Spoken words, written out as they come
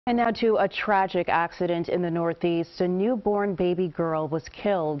And now to a tragic accident in the Northeast. A newborn baby girl was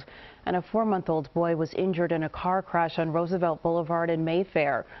killed and a 4-month-old boy was injured in a car crash on Roosevelt Boulevard in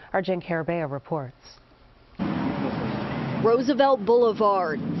Mayfair. Our Carabeo reports. Roosevelt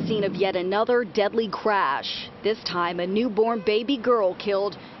Boulevard, scene of yet another deadly crash. This time a newborn baby girl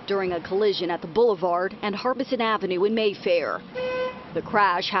killed during a collision at the Boulevard and Harbison Avenue in Mayfair. The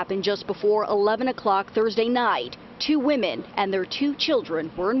crash happened just before 11 o'clock Thursday night. 2 women and their 2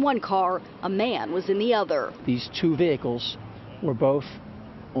 children were in one car. A man was in the other. These 2 vehicles were both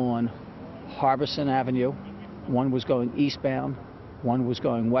on Harbison Avenue. One was going eastbound, one was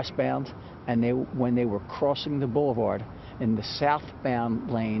going westbound, and when they were crossing the boulevard in the southbound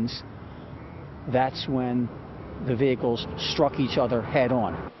lanes, that's when the vehicles struck each other head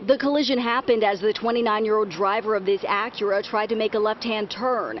on. The collision happened as the 29-year-old driver of this Acura tried to make a left-hand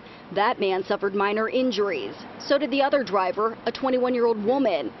turn. That man suffered minor injuries. So did the other driver, a 21-year-old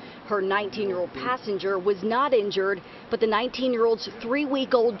woman. Her 19-year-old passenger was not injured, but the 19-year-old's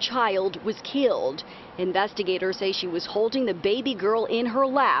 3-week-old child was killed. Investigators say she was holding the baby girl in her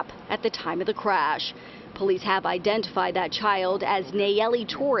lap at the time of the crash. Police have identified that child as Nayeli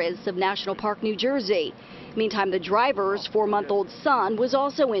Torres of National Park, New Jersey. Meantime, the driver's 4-month-old son was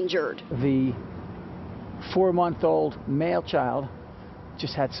also injured. The 4-month-old male child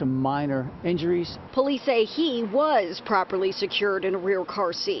just had some minor injuries. Police say he was properly secured in a rear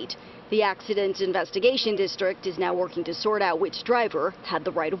car seat. The Accident Investigation District is now working to sort out which driver had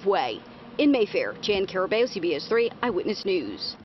the right of way. In Mayfair, Carabeo, CBS 3 Eyewitness News.